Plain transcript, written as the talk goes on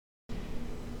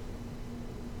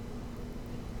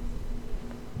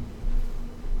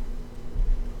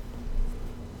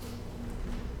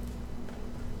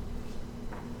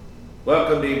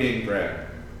Welcome to evening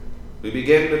prayer. We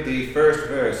begin with the first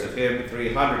verse of hymn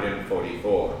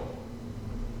 344.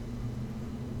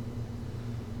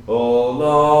 O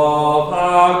love,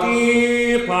 how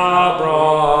deep, how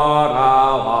broad,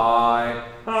 how high,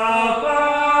 how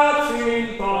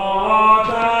passing thought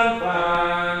and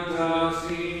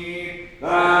fantasy,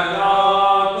 that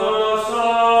not the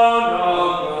Son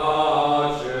of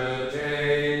God should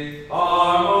take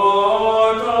our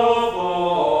mortal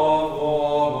form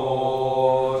for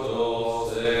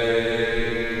mortal sake.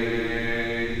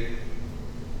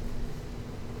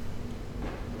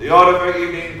 The order for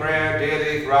evening prayer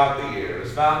daily throughout the year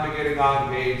is found beginning on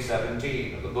page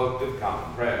 17 of the Book of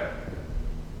Common Prayer.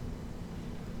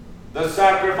 The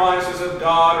sacrifices of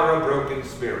God are a broken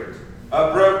spirit.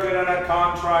 A broken and a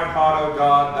contrite heart, O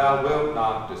God, thou wilt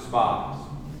not despise.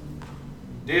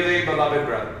 Dearly beloved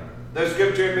brethren, the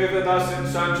Scripture moveth us in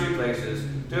sundry places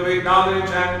to acknowledge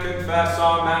and confess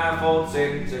our manifold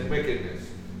sins and wickedness,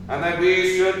 and that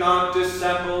we should not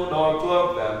dissemble nor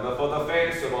cloak them before the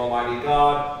face of Almighty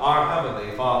God, our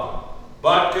Heavenly Father,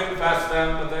 but confess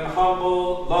them with an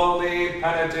humble, lowly,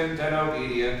 penitent, and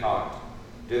obedient heart,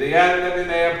 to the end that we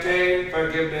may obtain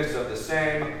forgiveness of the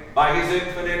same by his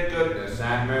infinite goodness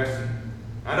and mercy.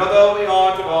 And although we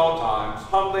ought at all times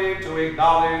humbly to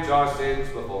acknowledge our sins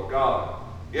before God,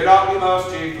 yet ought we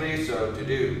most chiefly so to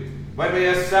do, when we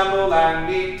assemble and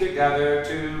meet together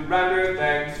to render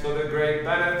thanks for the great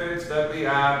benefits that we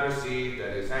have received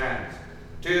at his hands,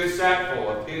 to set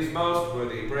forth his most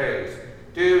worthy praise,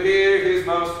 to hear his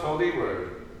most holy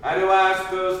word, and to ask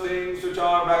those things which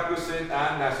are requisite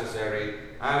and necessary,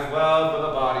 as well for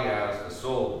the body as the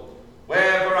soul.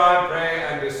 Wherefore I pray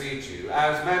and beseech you,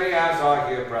 as many as are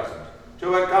here present,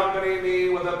 to accompany me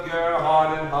with a pure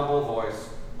heart and humble voice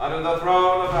under the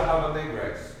throne of the heavenly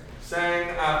grace, saying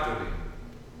after me,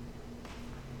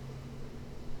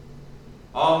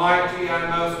 Almighty and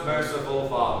most merciful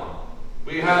Father,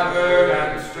 we have erred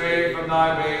and strayed from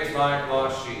thy ways like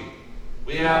lost sheep.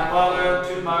 We have followed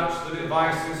too much the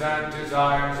devices and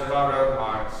desires of our own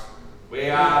hearts. We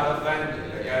have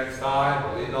offended against thy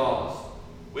holy laws.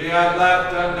 We have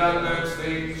left undone those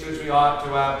things which we ought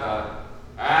to have done,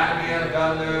 and we have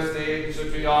done those things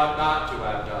which we ought not to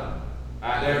have done,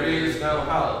 and there is no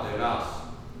help in us.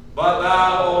 But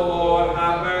thou, O Lord,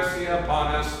 have mercy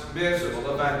upon us, miserable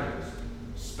offenders.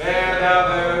 Spare thou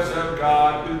those, O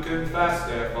God, who confess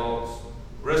their faults.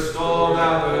 Restore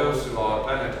thou those who are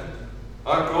penitent,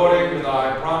 according to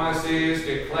thy promises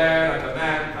declared unto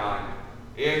mankind,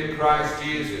 in Christ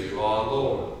Jesus our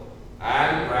Lord.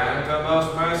 And grant, O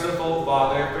most merciful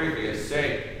Father, for his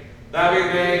sake, that we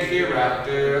may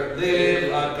hereafter live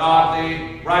a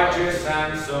godly, righteous,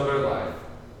 and sober life,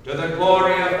 to the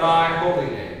glory of thy holy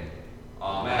name.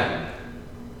 Amen.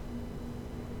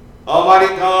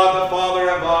 Almighty God, the Father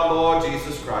of our Lord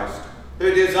Jesus Christ,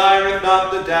 who desireth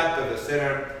not the death of the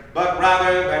sinner, but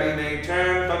rather that he may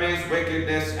turn from his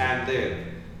wickedness and live,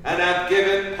 and hath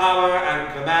given power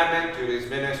and commandment to his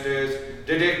ministers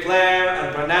to declare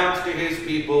and pronounce to his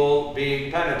people,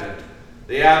 being penitent,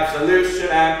 the absolution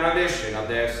and remission of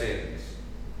their sins.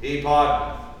 He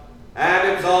pardoneth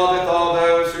and absolveth all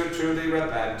those who truly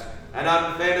repent and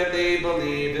unfeignedly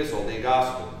believe his holy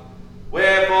gospel.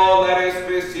 Wherefore let us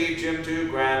beseech him to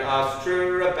grant us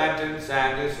true repentance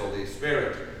and his Holy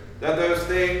Spirit, that those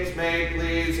things may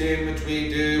please him which we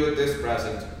do at this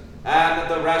present, and that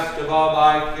the rest of our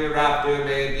life hereafter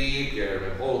may be pure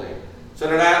and holy, so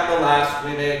that at the last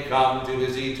we may come to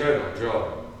his eternal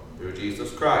joy. Through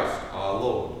Jesus Christ our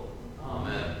Lord.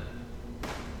 Amen.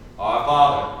 Our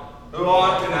Father, who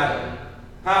art in heaven,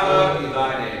 hallowed be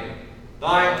thy name.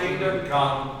 Thy kingdom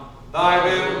come, thy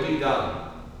will be done,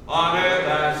 on earth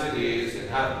as it is in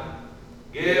heaven.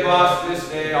 Give us this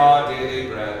day our daily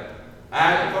bread,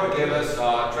 and forgive us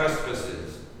our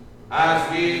trespasses, as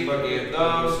we forgive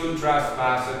those who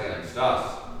trespass against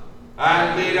us.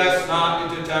 And lead us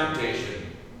not into temptation,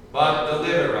 but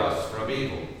deliver us from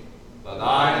evil. For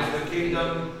thine is the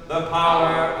kingdom, the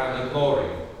power, and the glory,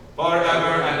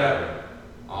 forever and ever.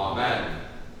 Amen.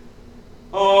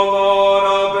 O Lord,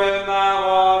 open thou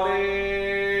our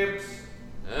lips,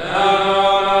 and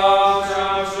our mouth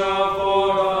shall show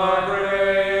forth thy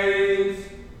praise.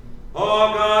 O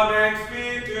God, make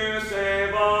speed to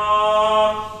save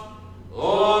us. O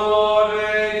Lord,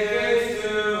 make haste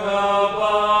to help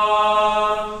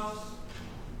us.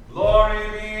 Glory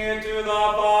be to the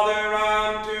Father,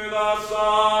 and to the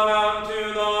Son, and to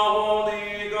the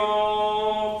Holy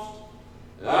Ghost,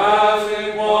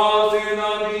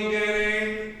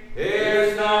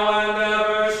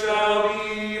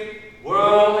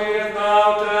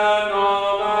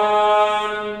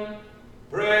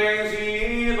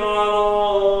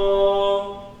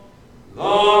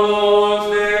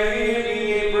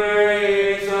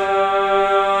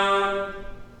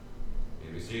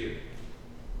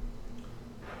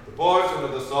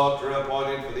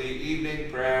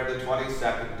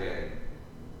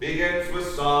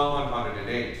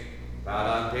 found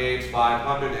on page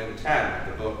 510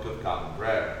 of the Book of Common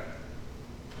Prayer.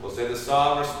 We'll say the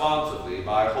psalm responsively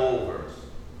by whole verse.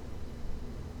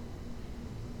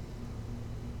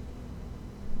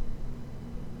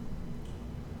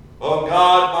 O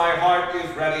God, my heart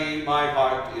is ready, my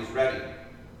heart is ready.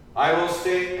 I will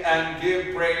sing and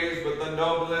give praise with the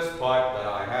noblest part that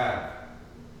I have.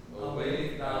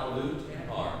 Awake, thou lute and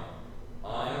harp.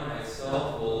 I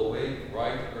myself will awake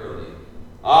right early.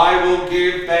 I will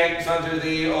give thanks unto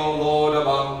thee, O Lord,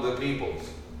 among the peoples.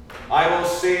 I will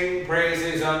sing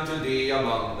praises unto thee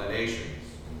among the nations.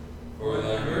 For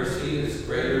thy mercy is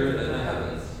greater than the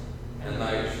heavens, and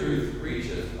thy truth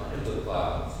reacheth unto the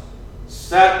clouds.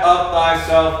 Set up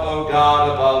thyself, O God,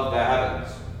 above the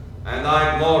heavens, and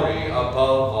thy glory above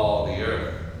all the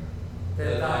earth.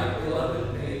 That thy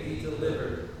beloved may be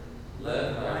delivered.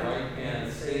 Let thy right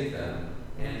hand save them,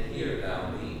 and hear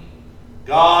thou me.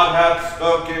 God hath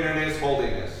spoken in his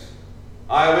holiness.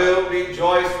 I will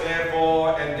rejoice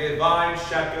therefore in divine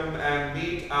Shechem, and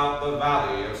mete out the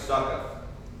valley of Succoth.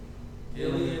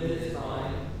 Gilead is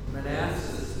mine,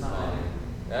 Manasseh is mine,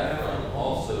 Ephraim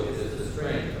also is the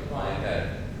strength of my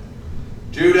head.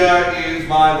 Judah is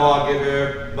my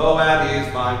lawgiver, Moab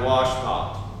is my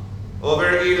washpot. Over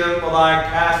Edom will I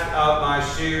cast out my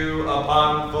shoe,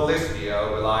 upon Philistia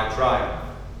will I triumph.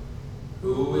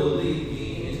 Who will lead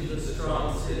me into the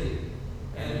strong city,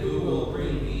 and who will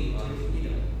bring me unto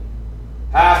Edom?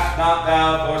 Hast not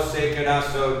thou forsaken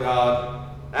us, O God,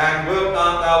 and wilt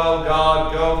not thou, O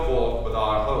God, go forth with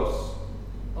our hosts?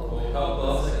 O help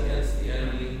us against the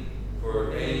enemy,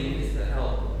 for vain is the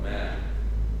help of man.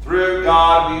 Through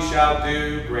God we shall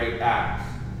do great acts,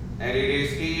 and it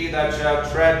is he that shall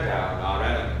tread down our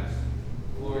enemies.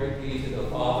 Glory be to the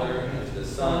Father, and to the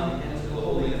Son, and to the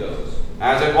Holy Ghost.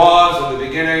 As it was in the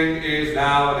beginning, is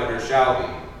now, and ever shall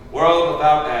be, world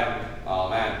without end.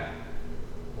 Amen.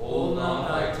 Hold not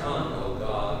thy tongue, O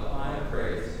God, my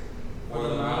praise, for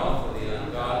the mouth of the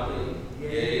ungodly,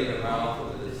 yea, the mouth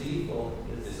of the deceitful,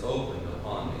 is opened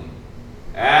upon me.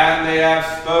 And they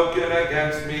have spoken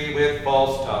against me with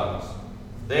false tongues.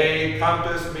 They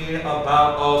compassed me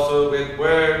about also with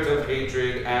words of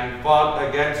hatred, and fought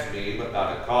against me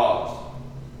without a cause.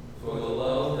 For the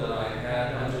love that I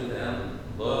had unto them,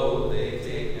 lo, they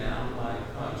take down my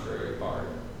contrary part.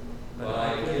 But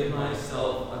I give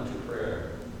myself unto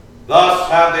prayer. Thus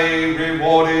have they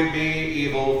rewarded me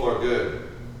evil for good,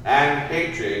 and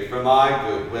hatred for my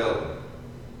good will.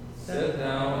 Set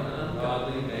thou an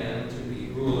ungodly man to be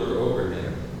ruler over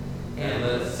him, and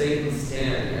let Satan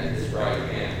stand at his right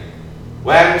hand.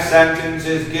 When sentence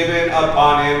is given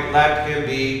upon him, let him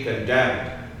be condemned,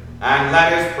 and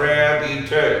let his prayer be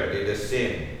turned into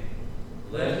sin.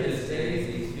 Let his days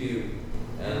be few,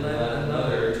 and let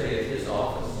another take his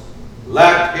office.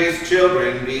 Let his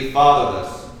children be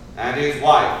fatherless, and his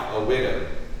wife a widow.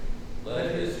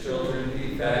 Let his children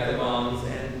be vagabonds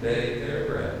and beg their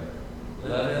bread.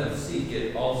 Let them seek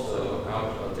it also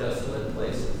out of desolate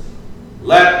places.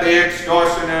 Let the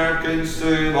extortioner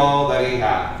consume all that he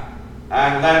hath,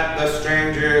 and let the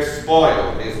stranger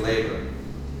spoil his labor.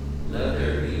 Let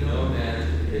there be no man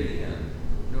to pity him,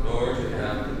 nor to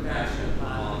have compassion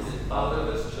upon his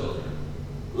fatherless children.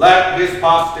 Let his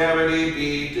posterity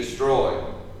be destroyed,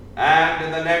 and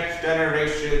in the next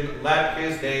generation let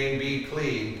his name be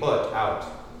clean put out.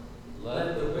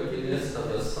 Let the wickedness of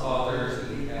his fathers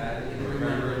be had in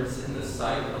remembrance in the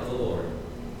sight of the Lord,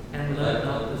 and let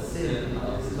not the sin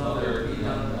of his mother be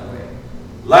done away.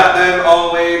 Let them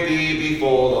always be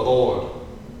before the Lord,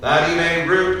 that he may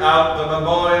root out the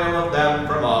memorial of them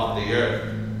from off the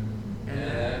earth. And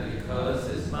that because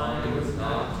his mind was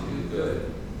not too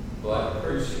good, but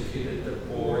persecuted the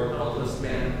poor helpless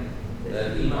man,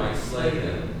 that he might slay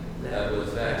him that was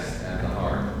vexed at the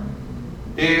heart.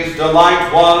 His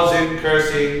delight was in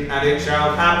cursing, and it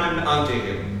shall happen unto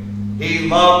him. He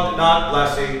loved not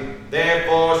blessing,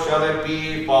 therefore shall it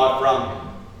be far from him.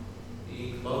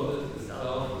 He clotheth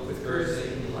himself with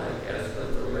cursing like as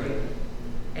with the rain,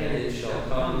 and it shall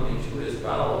come into his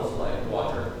bowels like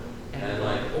water, and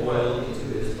like oil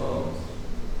into his bones.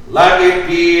 Let it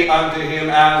be unto him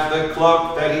as the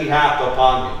cloak that he hath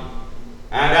upon him,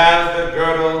 and as the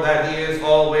girdle that he is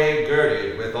always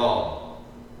girded withal.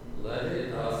 Let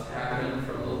it thus happen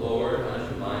from the Lord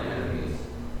unto mine enemies,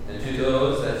 and to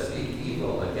those that speak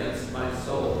evil against my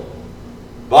soul.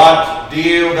 But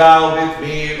deal thou with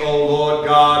me, O Lord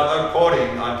God,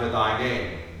 according unto thy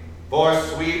name, for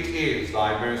sweet is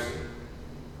thy mercy.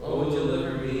 O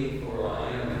deliver me, for I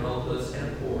am helpless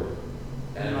and poor,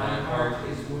 and my heart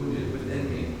is wounded within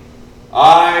me.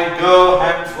 I go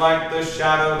hence like the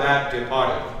shadow that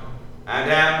departeth, and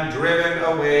am driven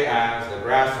away as the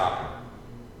grasshopper.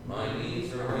 My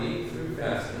knees are weak through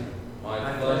fasting.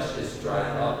 My flesh is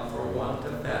dried up for want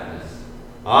of fatness.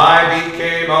 I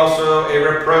became also a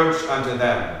reproach unto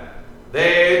them.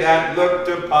 They that looked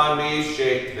upon me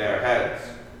shake their heads.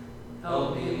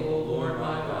 Help me, O Lord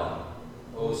my God.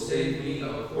 O save me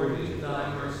according to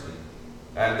thy mercy.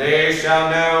 And they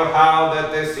shall know how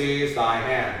that this is thy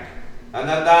hand, and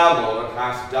that thou, Lord,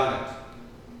 hast done it.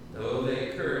 Though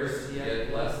they curse,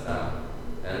 yet bless thou,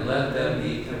 and let them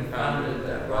be confounded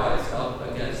that rise up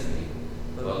against me.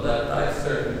 But let thy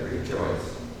servant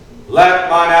rejoice. Let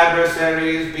mine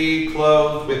adversaries be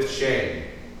clothed with shame,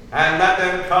 and let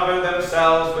them cover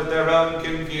themselves with their own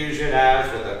confusion as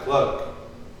with a cloak.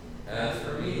 As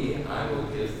for me, I will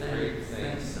give great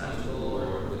thanks unto the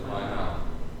Lord with my mouth,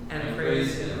 and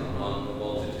praise him among the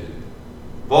multitude.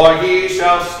 For he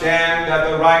shall stand at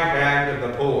the right hand of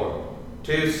the poor,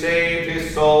 to save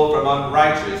his soul from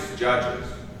unrighteous judges.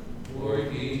 Glory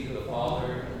be to the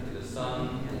Father, and to the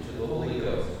Son, and to the Holy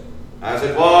Ghost. As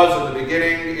it was in the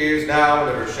beginning, is now,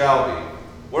 and ever shall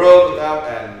be, world without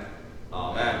end.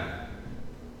 Amen.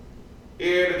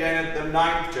 Here beginneth the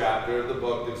 9th chapter of the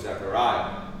book of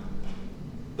Zechariah.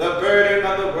 The burden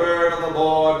of the word of the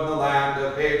Lord in the land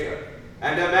of Petra,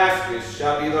 and Damascus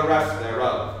shall be the rest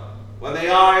thereof, when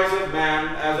the eyes of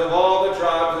man, as of all the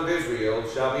tribes of Israel,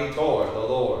 shall be toward the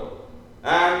Lord.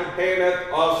 And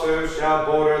Hamath also shall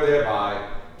border thereby,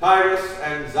 Tyrus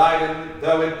and Zidon,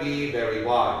 though it be very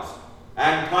wise.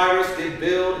 And Tyrus did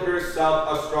build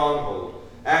herself a stronghold,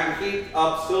 and heaped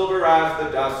up silver as the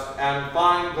dust, and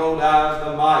fine gold as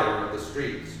the mire of the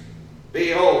streets.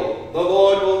 Behold, the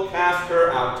Lord will cast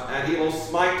her out, and he will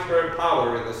smite her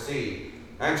power in the sea,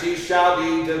 and she shall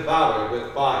be devoured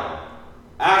with fire.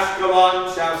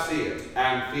 Ashkelon shall see it,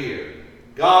 and fear.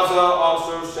 Gaza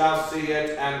also shall see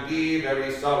it, and be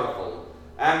very sorrowful.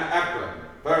 And Ekron,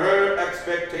 for her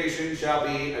expectation shall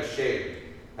be ashamed.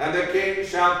 And the king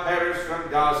shall perish from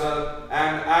Gaza,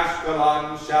 and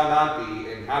Ashkelon shall not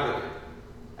be inhabited.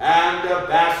 And a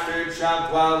bastard shall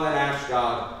dwell in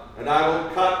Ashdod, and I will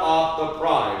cut off the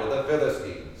pride of the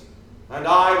Philistines. And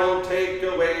I will take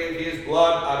away his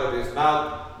blood out of his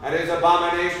mouth, and his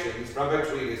abominations from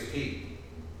between his teeth.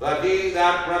 But he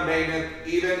that remaineth,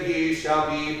 even he shall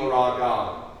be for our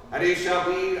God. And he shall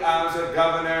be as a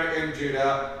governor in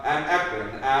Judah, and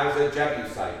Ekron as a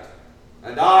Jebusite.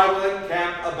 And I will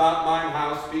encamp about mine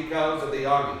house because of the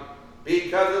army,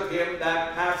 because of him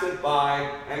that passeth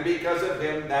by, and because of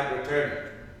him that returneth.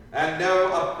 And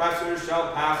no oppressor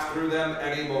shall pass through them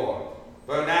any more.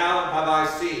 For now have I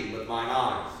seen with mine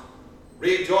eyes.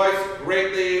 Rejoice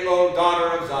greatly, O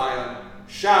daughter of Zion.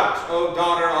 Shout, O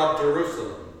daughter of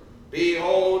Jerusalem.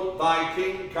 Behold, thy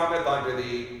king cometh unto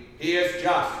thee. He is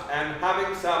just, and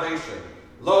having salvation,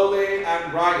 lowly,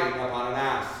 and riding upon an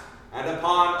ass, and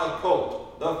upon a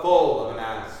colt, the foal of an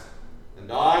ass. And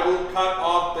I will cut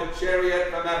off the chariot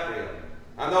from Ephraim,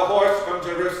 and the horse from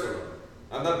Jerusalem,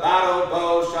 and the battle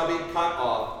bow shall be cut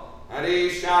off, and he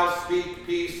shall speak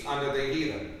peace unto the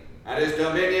heathen. And his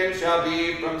dominion shall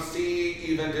be from sea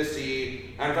even to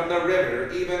sea, and from the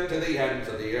river even to the ends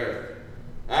of the earth.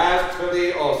 As for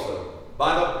thee also,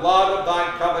 by the blood of thy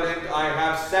covenant I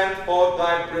have sent forth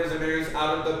thy prisoners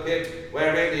out of the pit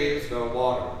wherein is no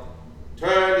water.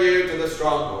 Turn you to the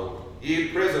stronghold, ye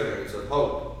prisoners of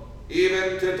hope.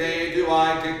 Even today do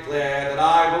I declare that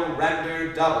I will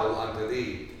render double unto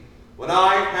thee. When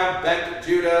I have bent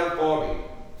Judah for me,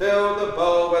 filled the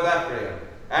bow with Ephraim,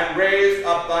 and raised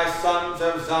up thy sons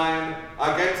of Zion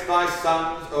against thy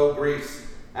sons, O Greece,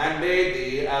 and made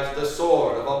thee as the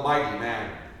sword of a mighty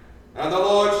man. And the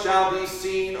Lord shall be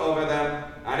seen over them,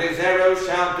 and his arrow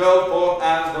shall go forth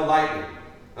as the lightning.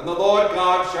 And the Lord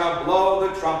God shall blow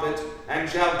the trumpet, and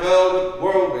shall go with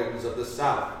whirlwinds of the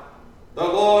south. The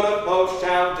Lord of hosts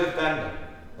shall defend them,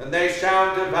 and they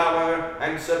shall devour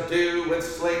and subdue with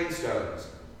slain stones.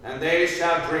 And they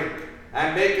shall drink,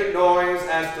 and make a noise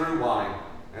as through wine,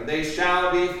 and they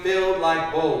shall be filled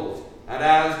like bowls, and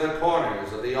as the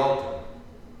corners of the altar.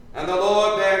 And the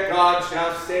Lord their God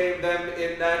shall save them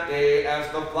in that day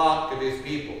as the flock of his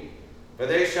people. For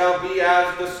they shall be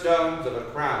as the stones of a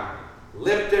crown,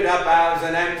 lifted up as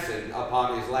an ensign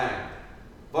upon his land.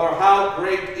 For how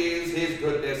great is his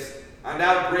goodness, and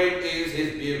how great is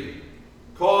his beauty.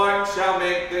 Corn shall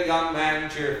make the young man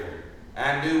cheerful,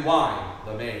 and new wine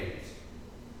the maids.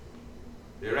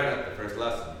 We read it, the first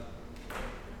lesson.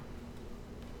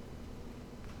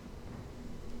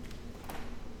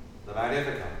 The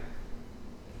Magnificat.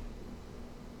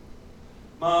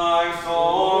 My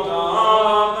soul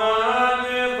doth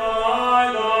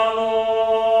magnify the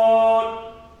Lord,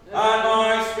 and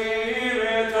my spirit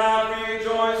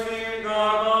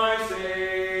God my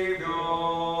Saviour.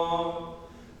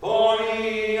 For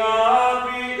he hath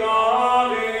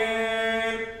regarded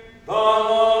the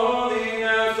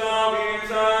lowliness of his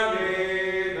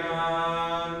handmaiden.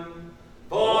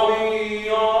 For we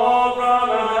all from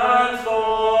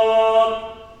henceforth,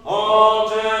 all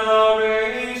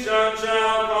generations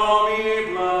shall call me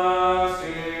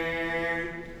blessing.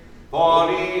 For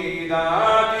he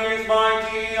that is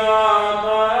mighty hath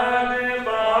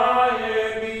magnified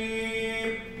me,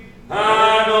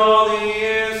 and holy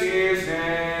is his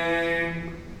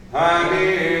name, and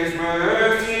his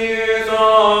mercy is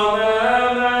on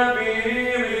them that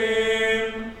fear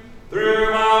him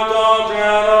throughout all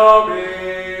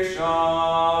generations.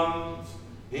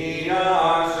 He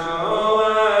has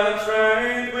shown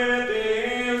strength with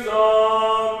his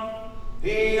arm.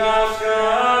 He has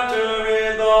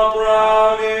scattered the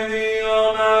proud in the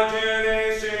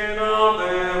imagination of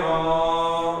their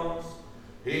hearts.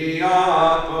 He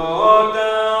hath put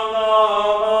down the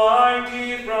mighty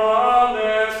from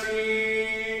their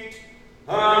seat,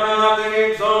 and hath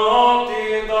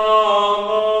exalted the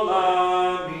humble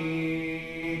and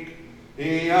meek.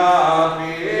 He hath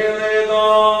filled the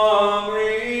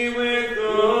hungry with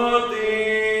good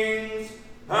things,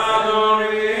 and the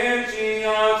rich he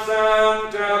hath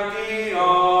sent empty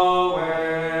away.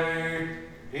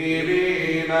 He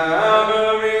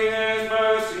remembering his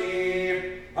mercy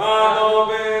hath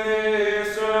opened his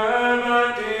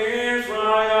servant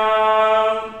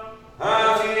Israel,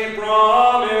 as he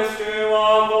promised to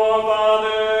our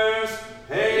forefathers,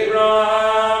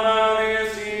 Abraham and his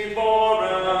seed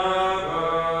forever.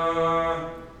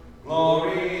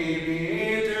 Glory be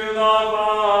to the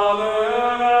Father,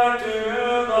 and to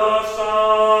the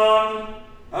Son,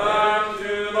 and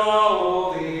to the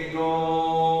Holy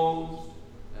Ghost,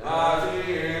 as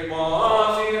it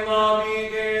was in the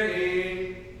beginning,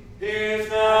 is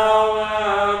now,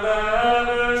 and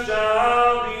ever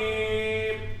shall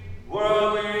be,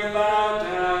 world without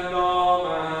end.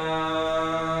 Amen.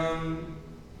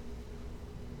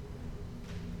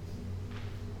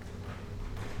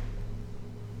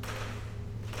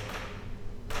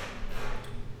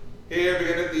 Here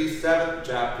beginneth the 7th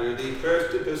chapter, the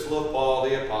first epistle of Paul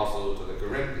the Apostle to the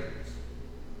Corinthians.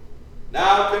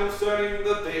 Now concerning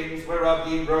the things whereof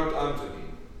ye wrote unto me,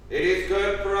 it is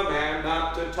good for a man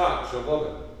not to touch a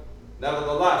woman.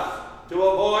 Nevertheless, to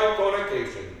avoid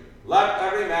fornication, let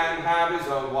every man have his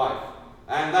own wife,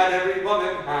 and let every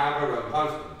woman have her own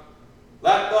husband.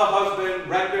 Let the husband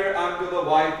render unto the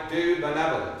wife due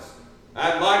benevolence,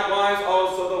 and likewise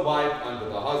also the wife unto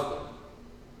the husband.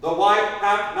 The wife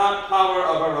hath not power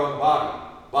of her own body,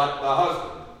 but the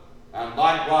husband. And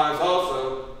likewise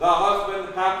also the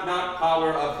husband hath not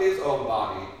power of his own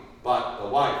body, but the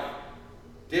wife.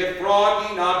 Defraud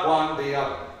ye not one the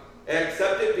other,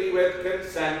 except it be with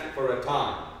consent for a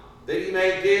time, that ye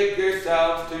may give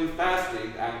yourselves to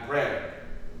fasting and prayer,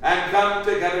 and come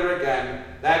together again,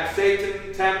 that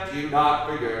Satan tempt you not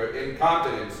for your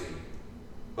incontinency.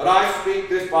 But I speak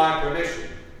this by permission,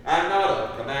 and not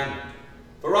of commandment.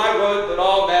 For I would that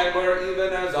all men were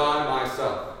even as I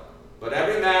myself. But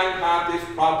every man hath his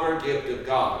proper gift of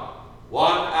God,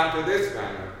 one after this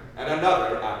manner, and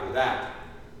another after that.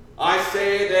 I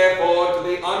say therefore to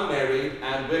the unmarried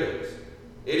and widows,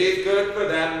 it is good for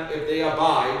them if they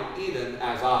abide even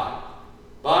as I.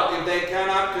 But if they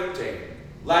cannot contain,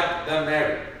 let them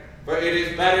marry, for it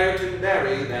is better to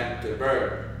marry than to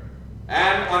burn.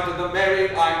 And unto the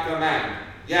married I command,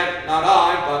 yet not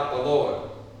I, but the Lord.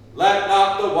 Let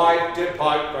not the wife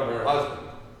depart from her husband.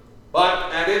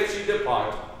 But, and if she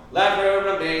depart, let her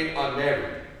remain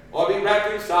unmarried, or be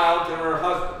reconciled to her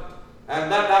husband, and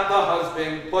let not the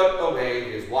husband put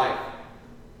away his wife.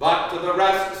 But to the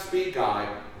rest speak I,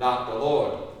 not the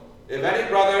Lord. If any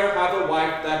brother hath a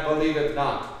wife that believeth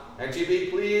not, and she be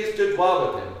pleased to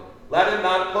dwell with him, let him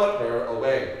not put her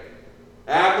away.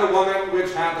 And the woman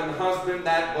which hath an husband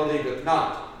that believeth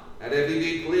not, and if he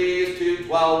be pleased to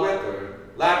dwell with her,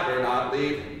 let her not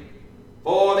leave him.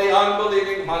 For the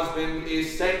unbelieving husband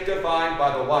is sanctified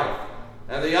by the wife,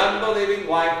 and the unbelieving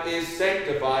wife is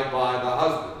sanctified by the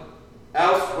husband.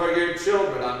 Else were your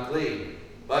children unclean,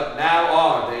 but now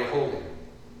are they holy.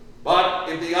 But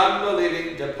if the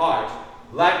unbelieving depart,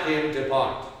 let him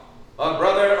depart. A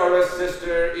brother or a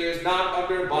sister is not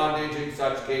under bondage in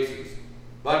such cases,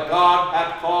 but God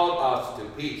hath called us to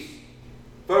peace.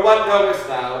 For what knowest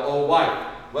thou, O wife,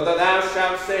 whether thou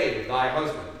shalt save thy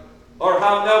husband? Or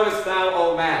how knowest thou,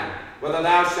 O man, whether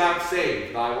thou shalt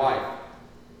save thy wife?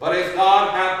 But as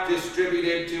God hath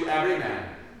distributed to every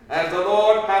man, as the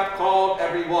Lord hath called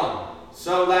every one,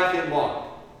 so let him walk.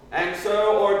 And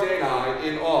so ordain I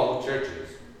in all churches.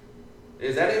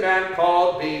 Is any man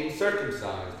called being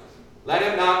circumcised? Let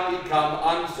him not become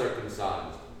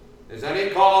uncircumcised. Is any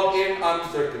called in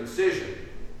uncircumcision?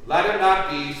 Let him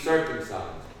not be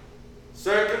circumcised.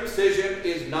 Circumcision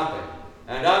is nothing,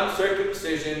 and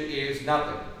uncircumcision is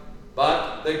nothing,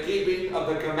 but the keeping of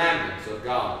the commandments of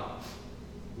God.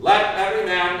 Let every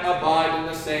man abide in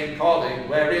the same calling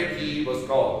wherein he was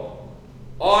called.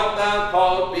 Art thou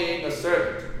called being a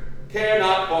servant? Care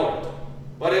not for it.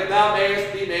 But if thou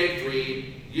mayest be made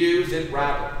free, use it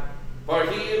rather. For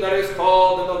he that is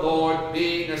called in the Lord,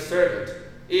 being a servant,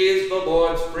 is the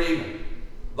Lord's freeman.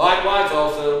 Likewise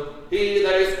also, he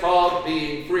that is called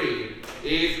being free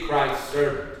is Christ's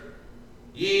servant.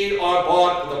 Ye are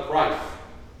bought with a price.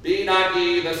 Be not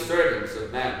ye the servants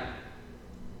of men.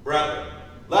 Brethren,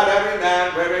 let every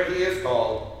man wherein he is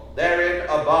called, therein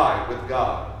abide with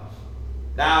God.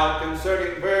 Now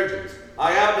concerning virgins,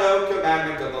 I have no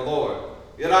commandment of the Lord,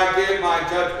 yet I give my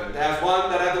judgment as one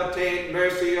that hath obtained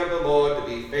mercy of the Lord to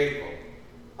be faithful.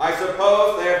 I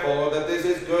suppose, therefore, that this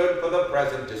is good for the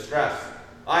present distress.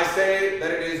 I say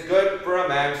that it is good for a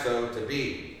man so to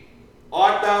be.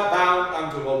 Art thou bound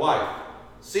unto a wife?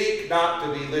 Seek not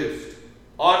to be loosed.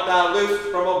 Art thou loosed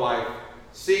from a wife?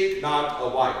 Seek not a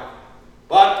wife.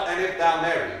 But, and if thou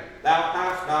marry, thou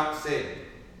hast not sinned.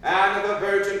 And if a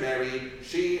virgin marry,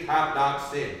 she hath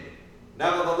not sinned.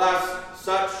 Nevertheless,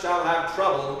 such shall have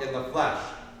trouble in the flesh,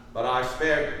 but I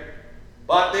spare you.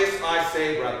 But this I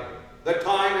say, brethren, the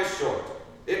time is short.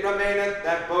 It remaineth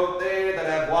that both they that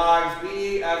have wives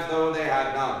be as though they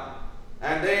had none,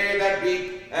 and they that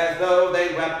weep as though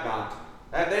they wept not,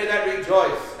 and they that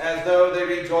rejoice as though they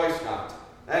rejoiced not,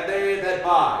 and they that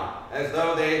buy as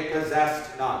though they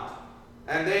possessed not,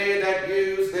 and they that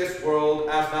use this world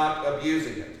as not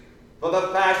abusing it. For the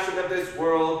fashion of this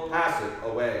world passeth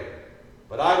away.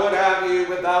 But I would have you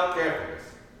without carefulness.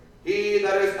 He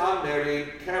that is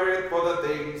unmarried careth for the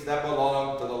things that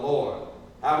belong to the Lord,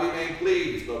 how he may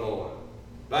please the Lord.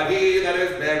 But he that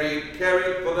is married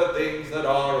careth for the things that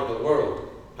are of the world,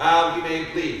 how he may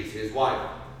please his wife.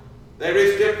 There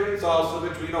is difference also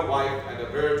between a wife and a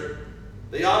virgin.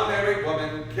 The unmarried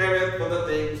woman careth for the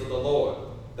things of the Lord,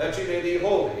 that she may be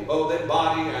holy both in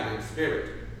body and in spirit.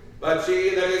 But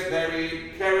she that is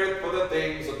married careth for the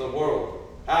things of the world,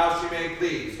 how she may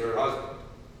please her husband.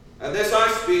 And this I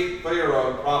speak for your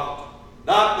own profit,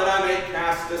 not that I may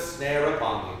cast a snare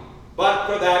upon you, but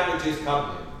for that which is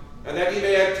comely, and that ye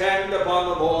may attend upon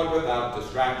the Lord without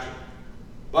distraction.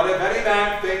 But if any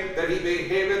man think that he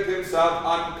behaveth himself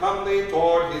uncomely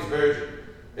toward his virgin,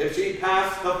 if she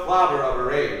pass the flower of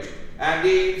her age, and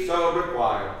he so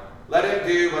require, let him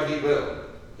do what he will.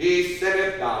 He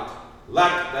sinneth not,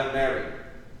 let them marry.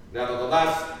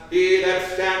 Nevertheless, he that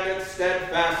standeth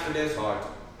steadfast in his heart,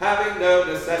 having no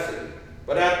necessity,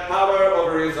 but hath power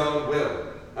over his own will,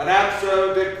 and hath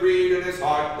so decreed in his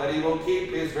heart that he will keep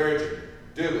his virgin,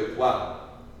 doeth well.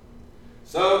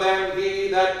 So then he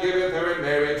that giveth her in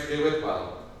marriage doeth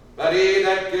well, but he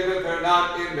that giveth her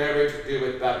not in marriage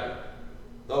doeth better.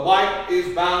 The wife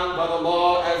is bound by the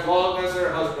law as long as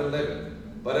her husband liveth,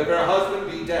 but if her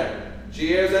husband be dead,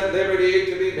 she is at liberty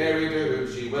to be married to whom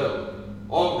she will,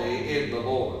 only in the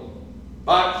Lord.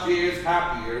 But she is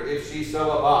happier if she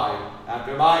so abide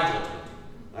after my judgment,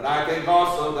 and I think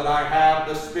also that I have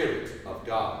the Spirit of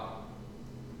God.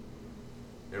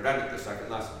 Here endeth the second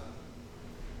lesson.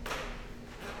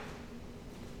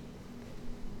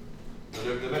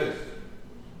 The minutes.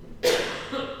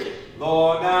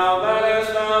 Lord, now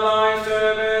lettest thou thy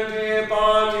servant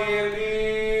depart in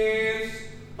peace,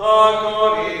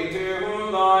 according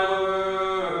to thy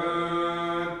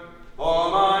word.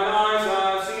 For mine eyes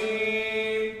have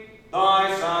seen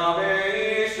thy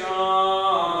salvation,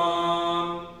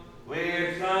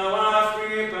 which thou hast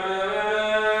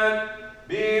prepared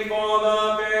before the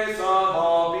face of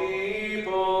all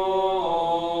people,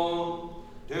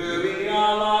 to be a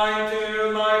light to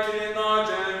lighten the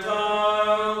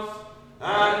Gentiles,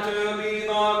 and to be the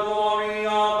glory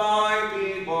of thy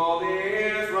people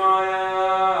Israel.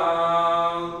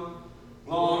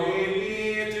 Glory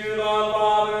be to the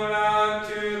Father, and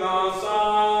to the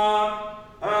Son,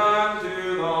 and to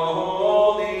the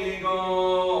Holy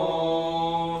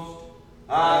Ghost,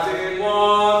 as it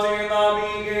was in the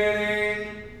beginning,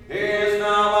 is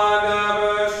now, and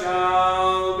ever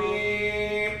shall be,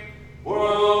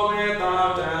 world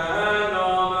without end.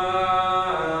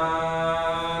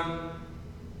 Amen.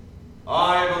 I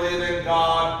believe in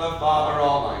God, the Father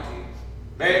Almighty,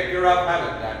 maker of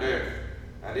heaven and earth,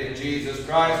 and in Jesus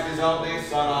Christ, his only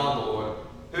Son, our Lord,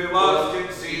 who was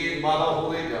conceived by the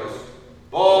Holy Ghost,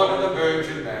 born of the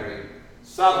Virgin Mary,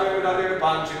 suffered under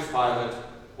Pontius Pilate,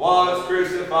 was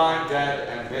crucified, dead,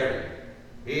 and buried.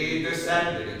 He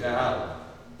descended into hell.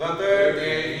 The third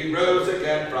day he rose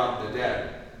again from the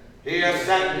dead. He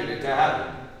ascended into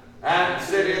heaven, and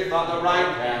sitteth on the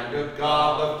right hand of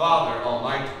God the Father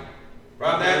Almighty.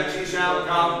 From thence he shall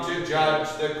come to judge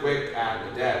the quick and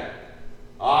the dead.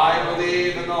 I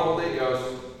believe in the Holy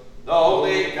Ghost, the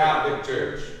Holy Catholic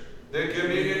Church, the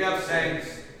communion of saints,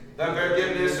 the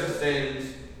forgiveness of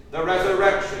sins, the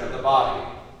resurrection of the body,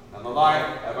 and the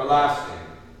life everlasting.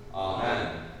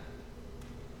 Amen.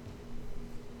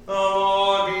 The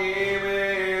Lord be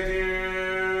with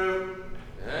you,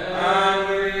 and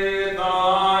with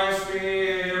thy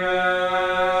spirit.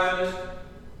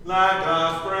 Let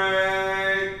us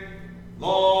pray.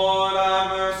 Lord,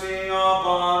 have mercy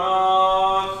upon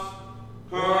us.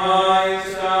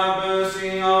 Christ, have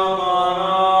mercy upon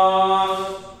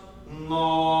us.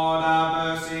 Lord, have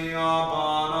mercy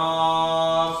upon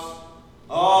us.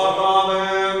 Our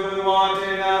Father, who art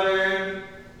in heaven,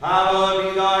 hallowed be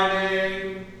thy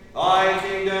name. Thy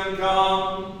kingdom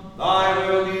come, thy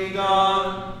will be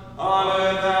done, on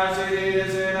earth as it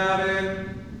is in heaven.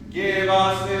 Give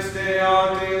us this day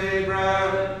our daily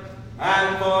bread,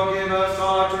 and forgive us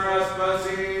our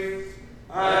trespasses,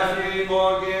 as we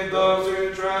forgive those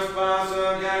who trespass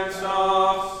against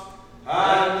us.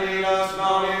 And lead us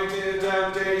not into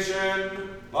temptation,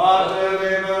 but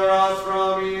deliver us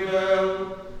from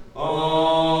evil.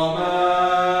 Amen.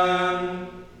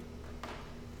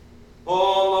 O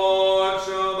Lord,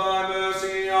 show thy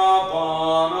mercy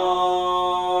upon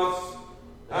us,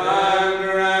 and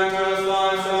grant us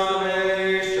thy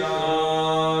salvation.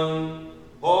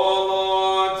 O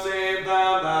Lord, save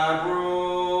them that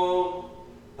rule,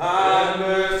 and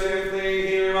mercifully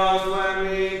hear us when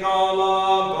we call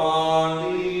upon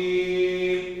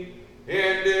thee.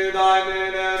 Endue thy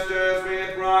ministers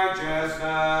with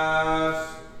righteousness,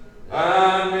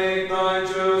 and make thy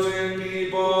chosen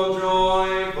people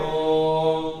joyful.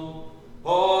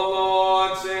 O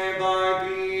Lord, save thy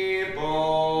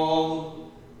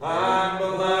people, and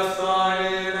bless thine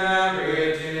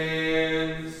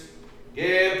inheritance.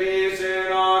 Give peace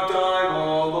in our time,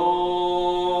 O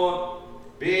Lord,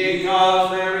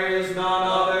 because there is none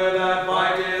other that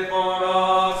fighteth for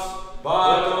us,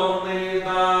 but only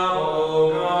thou,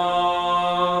 O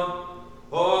God.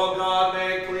 O God,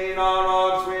 make clean our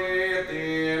hearts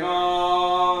within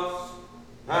us,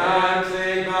 and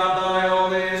take not thy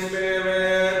Holy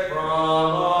Spirit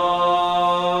from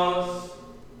us.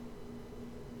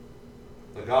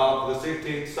 The God for the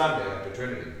 16th Sunday of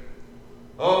Trinity.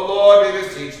 O Lord, we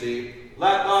beseech thee,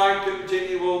 let thy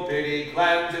continual pity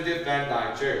cleanse and defend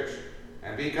thy church,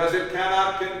 and because it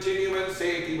cannot continue in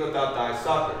safety without thy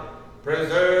succor,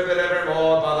 preserve it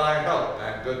evermore by thy help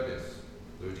and goodness.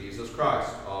 Through Jesus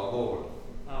Christ our Lord.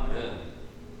 Amen.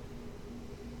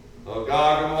 O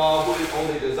God, whom all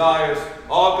holy desires,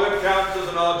 all good counsels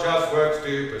and all just works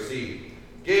do proceed,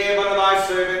 give unto thy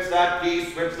servants that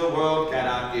peace which the world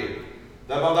cannot give,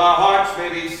 that both our hearts may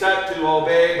be set to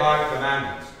obey thy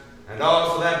commandments, and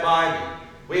also that by thee,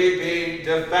 we being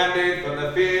defended from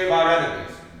the fear of our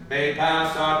enemies, may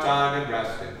pass our time in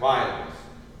rest and quietness,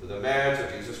 through the merits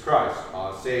of Jesus Christ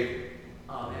our Savior.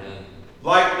 Amen.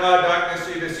 Lighten our darkness,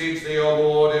 we beseech thee, O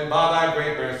Lord, and by thy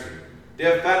great mercy,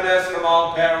 defend us from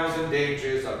all perils and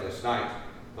dangers of this night,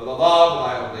 for the love of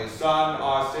thy only Son,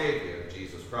 our Savior,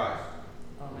 Jesus Christ.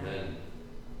 Amen.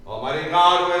 Almighty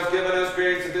God, who has given us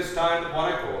grace at this time of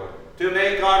one accord, to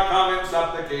make our common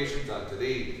supplications unto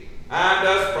thee, and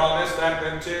hast promised that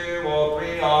when 2 or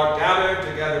 3 are gathered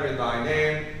together in thy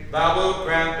name, thou wilt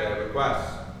grant their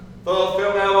requests.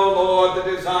 Fulfill now, O Lord, the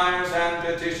desires and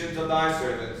petitions of thy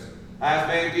servants, as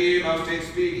may be most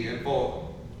expedient for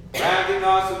them, granting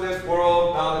us in this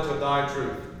world knowledge of thy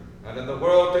truth, and in the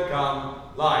world to come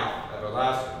life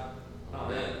everlasting.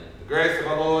 Amen. The grace of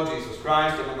our Lord Jesus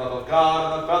Christ, and the love of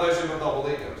God, and the fellowship of the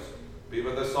Holy Ghost be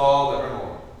with us all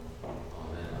evermore.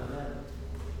 Amen.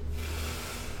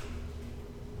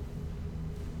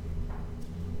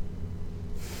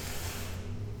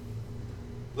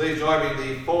 Please join me in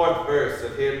the 4th verse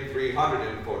of hymn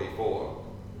 344.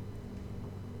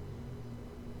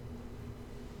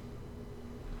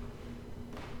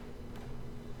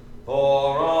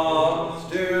 For